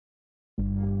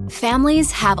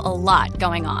Families have a lot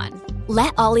going on.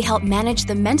 Let Ollie help manage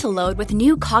the mental load with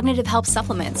new cognitive help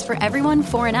supplements for everyone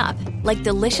 4 and up, like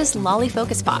delicious Lolly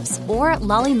Focus Pops or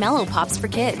Lolly Mellow Pops for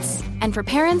kids. And for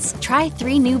parents, try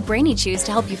 3 new Brainy Chews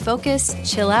to help you focus,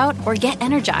 chill out, or get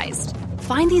energized.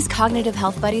 Find these cognitive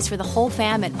health buddies for the whole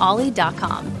fam at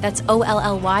ollie.com. That's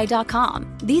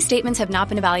OLLY.com. These statements have not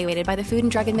been evaluated by the Food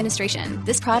and Drug Administration.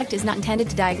 This product is not intended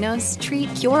to diagnose,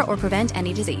 treat, cure, or prevent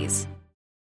any disease.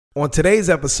 On today's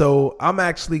episode, I'm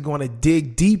actually going to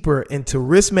dig deeper into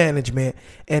risk management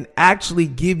and actually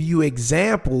give you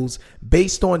examples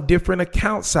based on different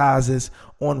account sizes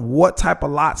on what type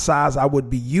of lot size I would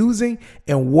be using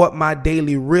and what my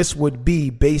daily risk would be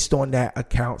based on that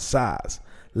account size.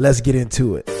 Let's get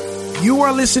into it. You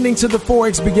are listening to the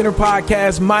Forex Beginner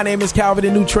Podcast. My name is Calvin,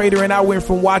 the New Trader, and I went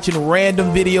from watching random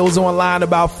videos online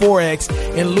about Forex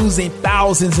and losing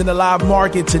thousands in the live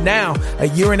market to now, a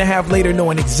year and a half later,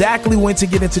 knowing exactly when to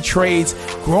get into trades,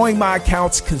 growing my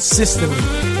accounts consistently.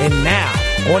 And now,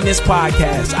 on this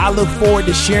podcast, I look forward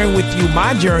to sharing with you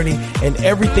my journey and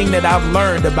everything that I've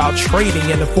learned about trading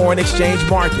in the foreign exchange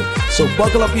market. So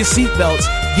buckle up your seatbelts,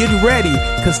 get ready,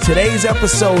 because today's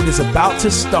episode is about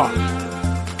to start.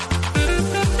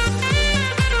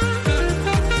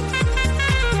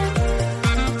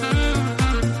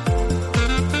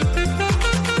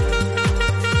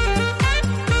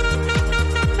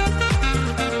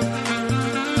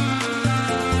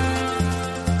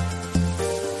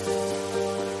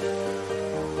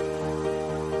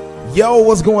 Yo,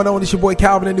 what's going on? It's your boy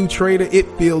Calvin, the New Trader. It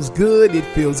feels good. It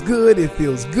feels good. It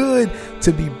feels good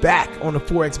to be back on the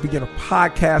Forex Beginner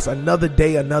Podcast. Another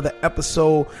day, another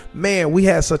episode. Man, we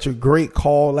had such a great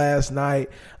call last night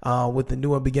with the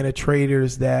new and beginner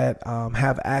traders that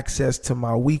have access to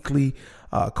my weekly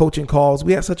coaching calls.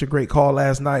 We had such a great call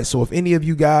last night. So if any of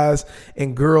you guys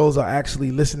and girls are actually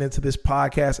listening to this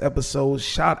podcast episode,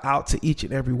 shout out to each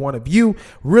and every one of you.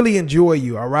 Really enjoy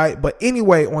you. All right. But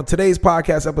anyway, on today's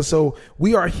podcast episode,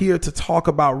 we are here to talk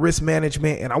about risk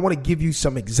management. And I want to give you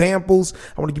some examples.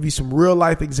 I want to give you some real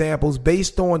life examples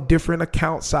based on different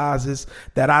account sizes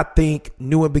that I think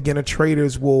new and beginner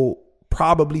traders will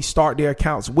probably start their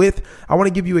accounts with. I want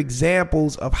to give you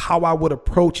examples of how I would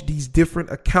approach these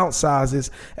different account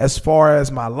sizes as far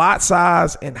as my lot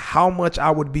size and how much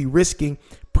I would be risking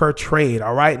per trade.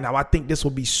 All right. Now, I think this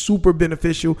will be super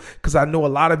beneficial because I know a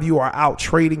lot of you are out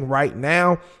trading right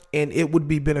now, and it would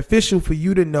be beneficial for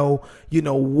you to know,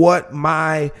 what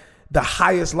the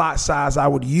highest lot size I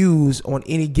would use on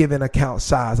any given account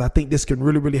size. I think this can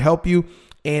really, really help you.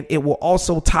 And it will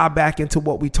also tie back into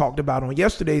what we talked about on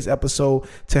yesterday's episode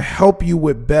to help you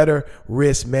with better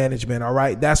risk management. All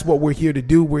right. That's what we're here to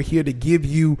do. We're here to give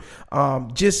you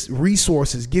just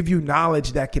resources, give you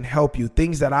knowledge that can help you,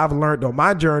 things that I've learned on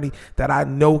my journey that I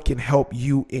know can help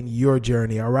you in your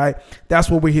journey. All right. That's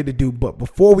what we're here to do. But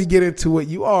before we get into it,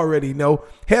 you already know,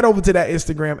 head over to that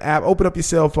Instagram app, open up your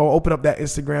cell phone, open up that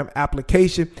Instagram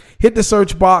application, hit the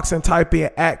search box and type in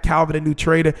 @Calvin the New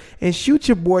Trader and shoot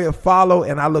your boy a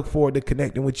follow. And I look forward to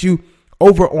connecting with you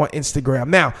over on Instagram.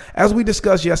 Now, as we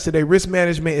discussed yesterday, risk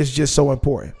management is just so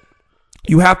important.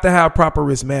 You have to have proper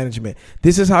risk management.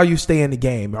 This is how you stay in the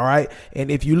game. All right. And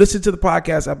if you listen to the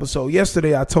podcast episode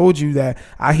yesterday, I told you that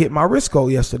I hit my risk goal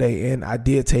yesterday and I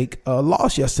did take a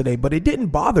loss yesterday, but it didn't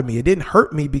bother me. It didn't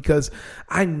hurt me because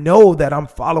I know that I'm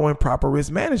following proper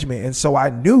risk management. And so I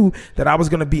knew that I was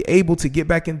going to be able to get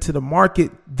back into the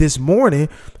market this morning.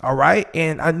 All right.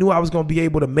 And I knew I was going to be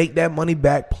able to make that money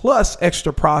back plus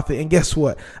extra profit. And guess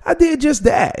what? I did just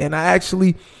that. And I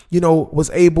actually, was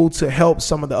able to help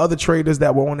some of the other traders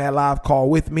that were on that live call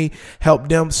with me, help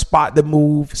them spot the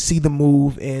move, see the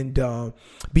move, and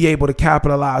be able to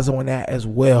capitalize on that as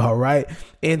well. All right.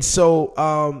 And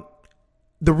so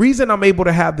the reason I'm able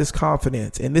to have this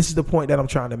confidence, and this is the point that I'm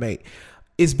trying to make,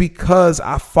 is because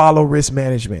I follow risk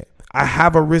management. I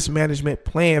have a risk management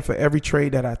plan for every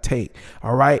trade that I take.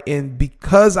 All right. And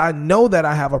because I know that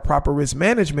I have a proper risk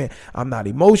management, I'm not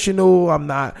emotional. I'm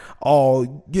not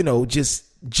all, just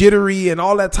jittery and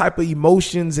all that type of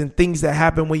emotions and things that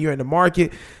happen when you're in the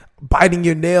market, biting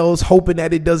your nails, hoping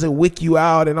that it doesn't wick you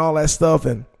out and all that stuff,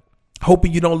 and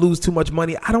hoping you don't lose too much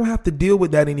money. I don't have to deal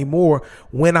with that anymore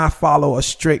when I follow a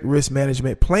strict risk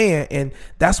management plan. And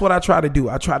that's what I try to do.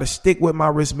 I try to stick with my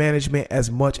risk management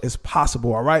as much as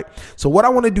possible. All right. So what I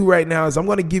want to do right now is I'm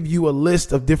going to give you a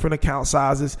list of different account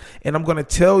sizes, and I'm going to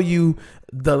tell you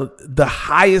the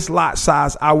highest lot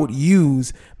size I would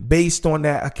use based on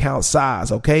that account size.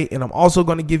 Okay. And I'm also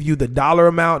going to give you the dollar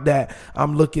amount that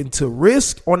I'm looking to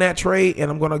risk on that trade.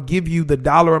 And I'm going to give you the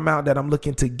dollar amount that I'm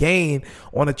looking to gain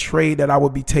on a trade that I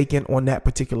would be taking on that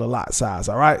particular lot size.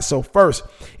 All right. So first,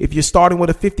 if you're starting with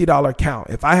a $50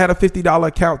 account, if I had a $50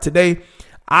 account today,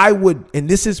 I would, and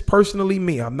this is personally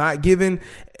me, I'm not giving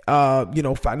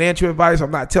financial advice.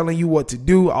 I'm not telling you what to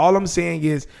do. All I'm saying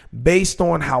is based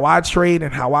on how I trade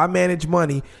and how I manage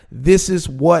money, this is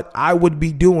what I would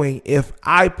be doing if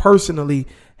I personally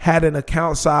had an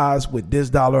account size with this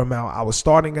dollar amount. I was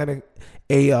starting at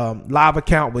a live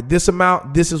account with this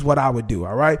amount. This is what I would do.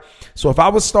 All right. So if I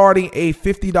was starting a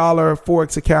 $50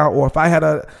 Forex account, or if I had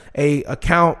a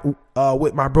account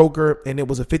with my broker and it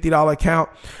was a $50 account,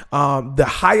 the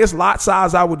highest lot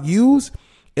size I would use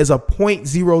is a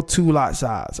 0.02 lot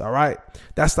size. All right.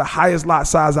 That's the highest lot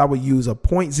size I would use, a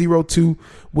 0.02,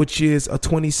 which is a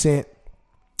 20-cent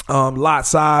lot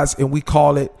size. And we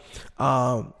call it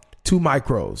 2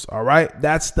 micros. All right.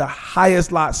 That's the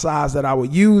highest lot size that I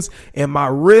would use. And my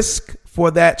risk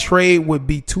for that trade would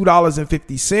be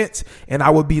 $2.50. And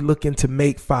I would be looking to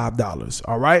make $5.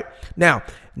 All right. Now,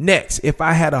 next, if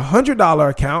I had a $100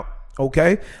 account,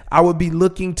 okay, I would be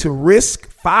looking to risk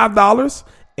 $5.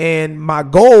 And my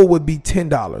goal would be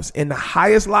 $10. And the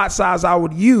highest lot size I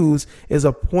would use is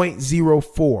a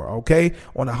 0.04. Okay.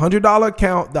 On a $100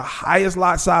 account, the highest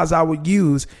lot size I would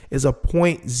use is a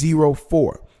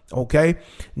 0.04. Okay.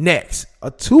 Next, a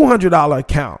 $200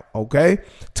 account. Okay.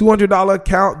 $200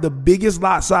 account. The biggest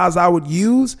lot size I would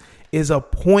use is a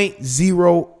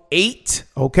 0.08.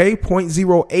 Okay.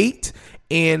 0.08.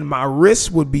 And my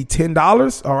risk would be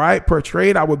 $10. All right. Per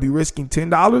trade, I would be risking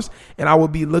 $10 and I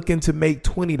would be looking to make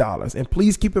 $20. And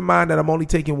please keep in mind that I'm only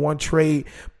taking one trade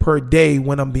per day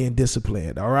when I'm being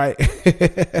disciplined. All right.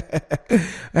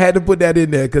 I had to put that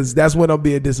in there because that's when I'm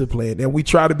being disciplined. And we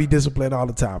try to be disciplined all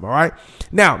the time. All right.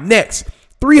 Now, next,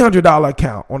 $300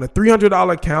 account. On a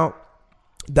 $300 account,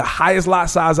 the highest lot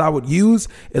size I would use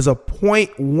is a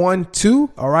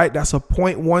 0.12. All right. That's a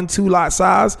 0.12 lot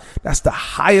size. That's the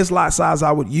highest lot size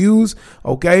I would use.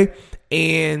 Okay.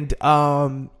 And,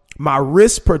 my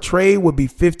risk per trade would be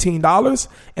 $15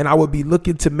 and I would be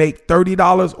looking to make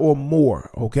 $30 or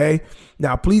more. Okay.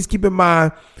 Now, please keep in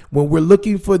mind when we're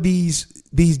looking for these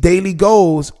daily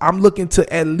goals, I'm looking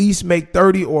to at least make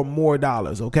 $30 or more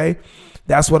dollars. Okay.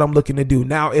 That's what I'm looking to do.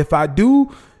 Now, if I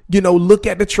do, look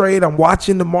at the trade, I'm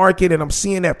watching the market and I'm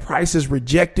seeing that price is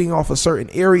rejecting off a certain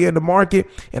area in the market.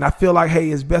 And I feel like, hey,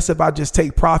 it's best if I just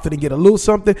take profit and get a little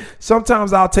something.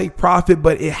 Sometimes I'll take profit,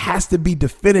 but it has to be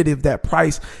definitive that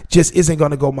price just isn't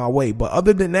going to go my way. But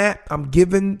other than that, I'm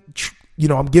giving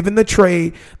the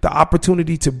trade the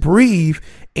opportunity to breathe,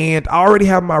 and I already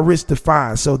have my risk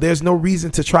defined. So there's no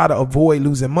reason to try to avoid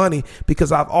losing money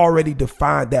because I've already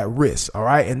defined that risk. All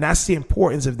right. And that's the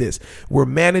importance of this. We're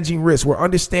managing risk. We're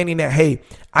understanding that, hey,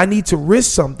 I need to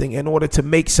risk something in order to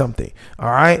make something. All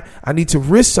right. I need to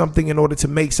risk something in order to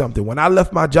make something. When I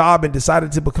left my job and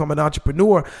decided to become an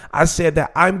entrepreneur, I said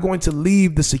that I'm going to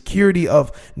leave the security of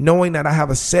knowing that I have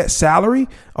a set salary,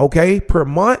 okay, per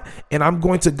month. And I'm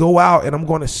going to go out and I'm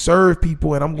going to serve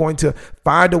people and I'm going to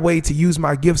find a way to use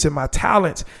my gifts and my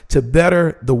talents to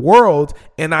better the world.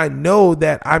 And I know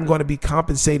that I'm going to be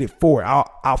compensated for it.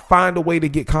 I'll find a way to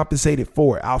get compensated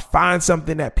for it. I'll find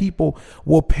something that people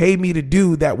will pay me to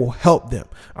do that will help them.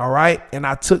 All right. And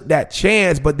I took that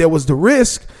chance, but there was the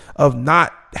risk of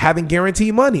not having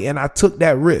guaranteed money. And I took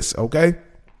that risk. Okay.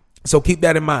 So keep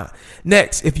that in mind.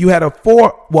 Next, if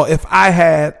I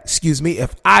had,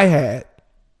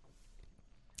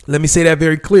 let me say that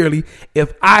very clearly.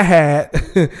 If I had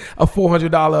a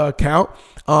 $400 account,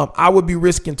 I would be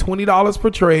risking $20 per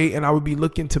trade and I would be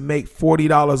looking to make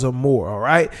 $40 or more. All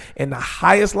right. And the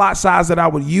highest lot size that I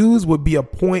would use would be a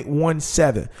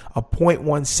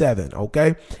 0.17.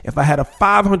 Okay. If I had a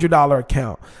 $500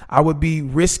 account, I would be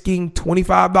risking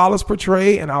 $25 per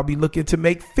trade and I'll be looking to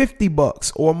make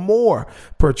 $50 or more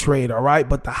per trade. All right.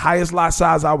 But the highest lot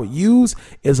size I would use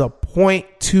is a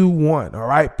 0.21. All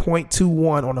right.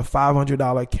 0.21 on a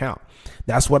 $500 account.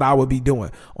 That's what I would be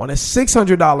doing. On a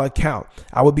 $600 account,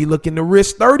 I would be looking to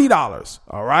risk $30.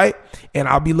 All right. And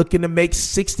I'll be looking to make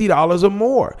 $60 or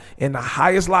more. And the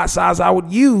highest lot size I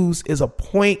would use is a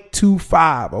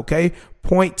 0.25. Okay.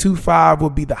 0.25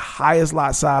 would be the highest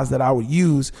lot size that I would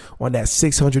use on that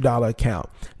 $600 account.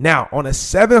 Now, on a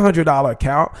 $700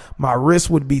 account, my risk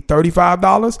would be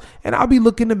 $35 and I'll be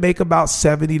looking to make about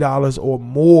 $70 or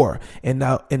more. And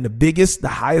the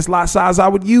highest lot size I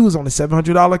would use on a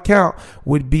 $700 account account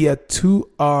would be a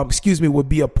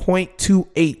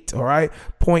 0.28. All right.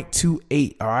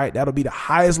 0.28. All right. That'll be the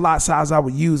highest lot size I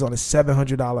would use on a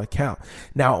 $700 account.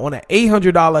 Now on an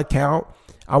 $800 account,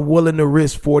 I'm willing to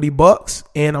risk $40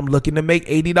 and I'm looking to make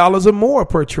 $80 or more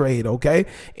per trade. Okay.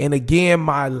 And again,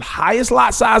 my highest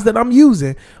lot size that I'm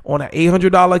using on an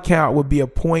 $800 account would be a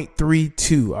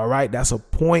 0.32. All right. That's a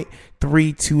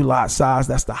 0.32 lot size.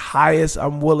 That's the highest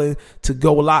I'm willing to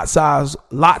go lot size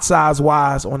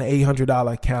wise on an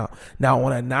 $800 account. Now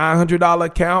on a $900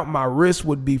 account, my risk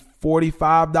would be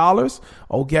 $45.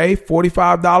 Okay.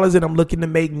 $45. And I'm looking to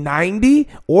make 90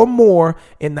 or more.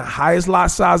 And the highest lot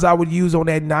size I would use on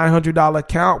that $900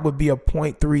 account would be a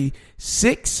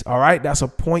 0.36. All right. That's a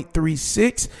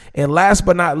 0.36. And last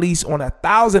but not least, on a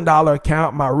 $1,000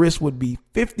 account, my risk would be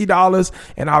 $50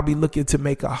 and I'll be looking to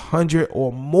make 100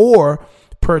 or more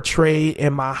per trade.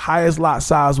 And my highest lot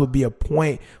size would be a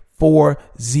 0.40.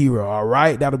 All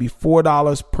right. That'll be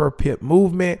 $4 per pip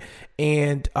movement.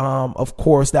 And of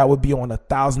course, that would be on a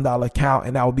 $1,000 account.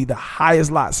 And that would be the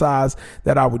highest lot size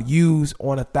that I would use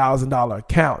on a $1,000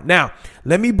 account. Now,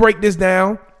 let me break this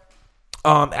down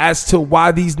as to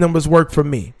why these numbers work for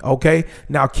me. Okay.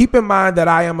 Now, keep in mind that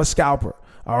I am a scalper.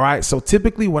 All right. So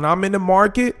typically when I'm in the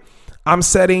market, I'm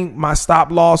setting my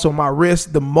stop loss or my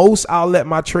risk. The most I'll let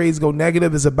my trades go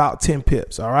negative is about 10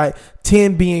 pips. All right.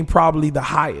 10 being probably the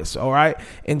highest. All right.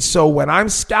 And so when I'm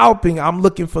scalping, I'm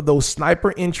looking for those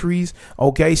sniper entries.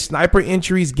 Okay. Sniper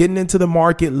entries, getting into the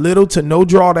market, little to no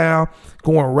drawdown,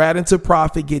 going right into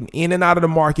profit, getting in and out of the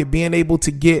market, being able to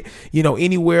get,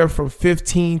 anywhere from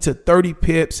 15 to 30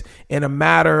 pips in a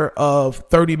matter of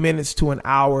 30 minutes to an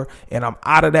hour. And I'm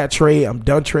out of that trade. I'm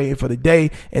done trading for the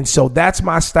day. And so that's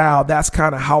my style. That's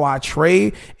kind of how I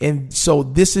trade. And so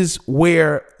this is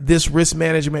where this risk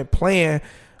management plan,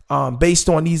 based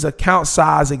on these account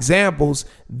size examples,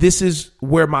 this is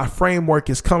where my framework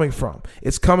is coming from.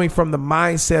 It's coming from the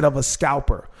mindset of a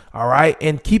scalper. All right.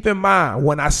 And keep in mind,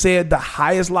 when I said the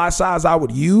highest lot size I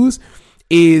would use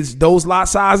is those lot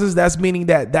sizes, that's meaning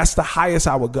that that's the highest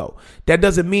I would go. That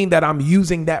doesn't mean that I'm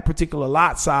using that particular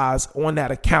lot size on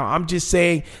that account. I'm just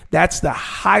saying that's the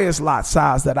highest lot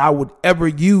size that I would ever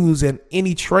use in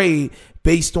any trade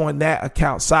based on that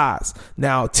account size.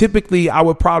 Now, typically I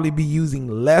would probably be using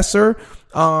lesser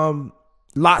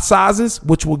lot sizes,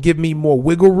 which will give me more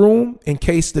wiggle room in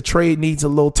case the trade needs a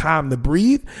little time to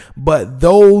breathe. But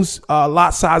those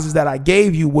lot sizes that I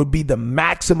gave you would be the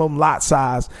maximum lot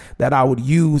size that I would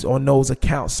use on those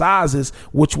account sizes,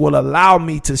 which will allow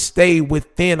me to stay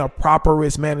within a proper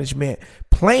risk management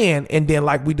plan. And then,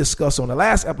 like we discussed on the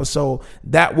last episode,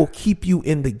 that will keep you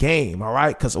in the game. All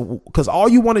right. Because all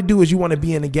you want to do is you want to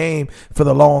be in the game for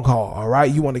the long haul. All right.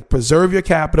 You want to preserve your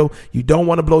capital. You don't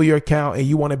want to blow your account and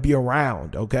you want to be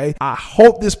around. Okay. I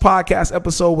hope this podcast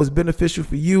episode was beneficial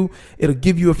for you. It'll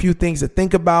give you a few things to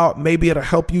think about. Maybe it'll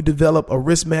help you develop a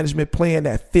risk management plan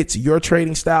that fits your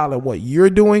trading style and what you're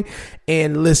doing.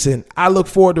 And listen, I look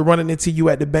forward to running into you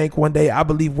at the bank one day. I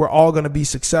believe we're all going to be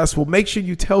successful. Make sure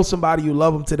you tell somebody you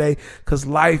love them today, because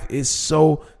life is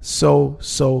so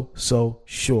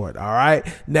short. All right.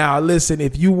 Now, listen,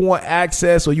 if you want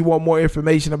access or you want more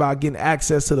information about getting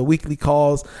access to the weekly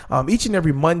calls, each and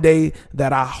every Monday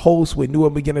that I host with new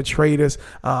and beginner traders,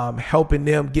 helping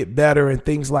them get better and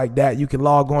things like that, you can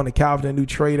log on to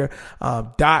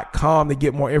calvinandnewtrader.com to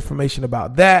get more information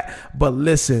about that. But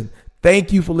listen,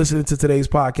 thank you for listening to today's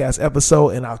podcast episode,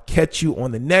 and I'll catch you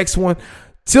on the next one.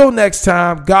 Till next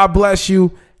time, God bless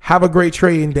you. Have a great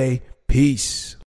trading day. Peace.